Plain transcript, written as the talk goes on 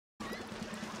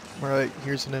Alright,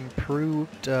 here's an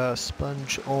improved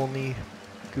sponge-only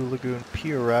Lagoon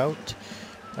Pier route.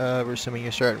 We're assuming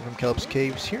you're starting from Kelp's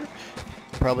Caves here.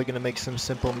 Probably going to make some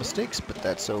simple mistakes, but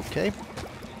that's okay.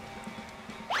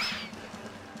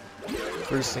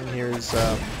 First thing here is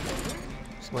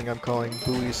something I'm calling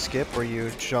buoy skip, where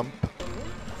you jump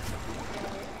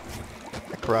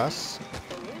across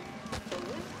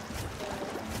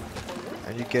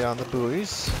and you get on the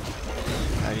buoys,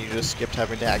 and you just skipped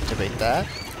having to activate that.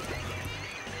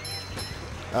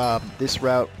 This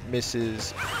route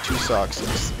misses two socks. It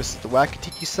misses the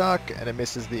Wakatiki sock, and it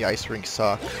misses the ice rink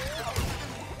sock.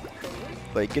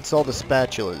 But it gets all the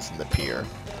spatulas in the pier.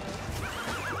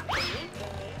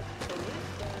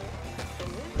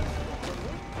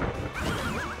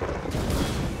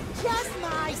 Just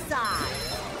my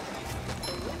side.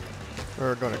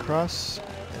 We're going across,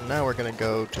 and now we're going to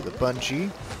go to the bungee.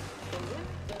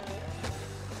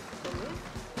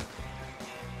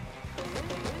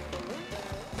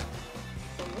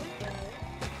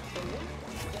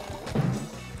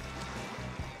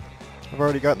 I've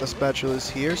already gotten the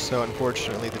spatulas here, so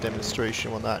unfortunately the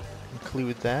demonstration will not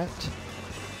include that.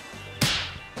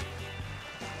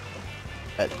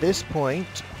 At this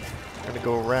point, I'm going to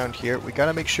go around here. We got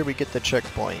to make sure we get the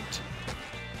checkpoint.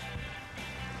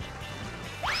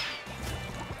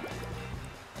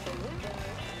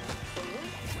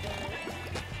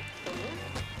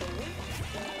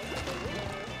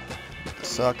 Get the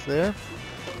sock there.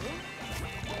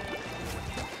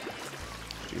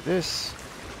 Do this.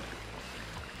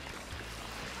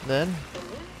 Then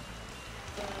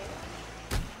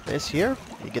this here,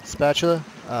 you get the spatula.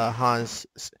 Hans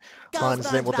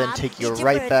then will then take you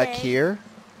right back here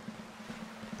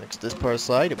next to this part of the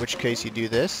slide, in which case you do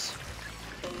this.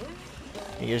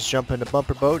 You just jump into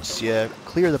bumper boats, you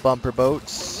clear the bumper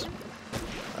boats.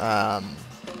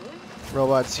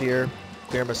 Robots here,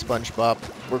 clear them with SpongeBob,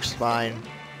 works fine.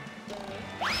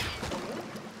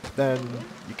 Then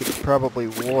you could probably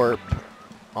warp.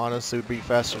 Honestly, it would be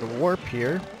faster to warp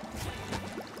here,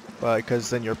 but because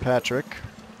then you're Patrick,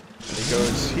 and he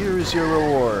goes, "Here is your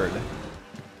reward,"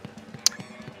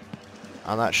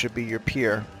 and that should be your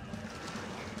pier.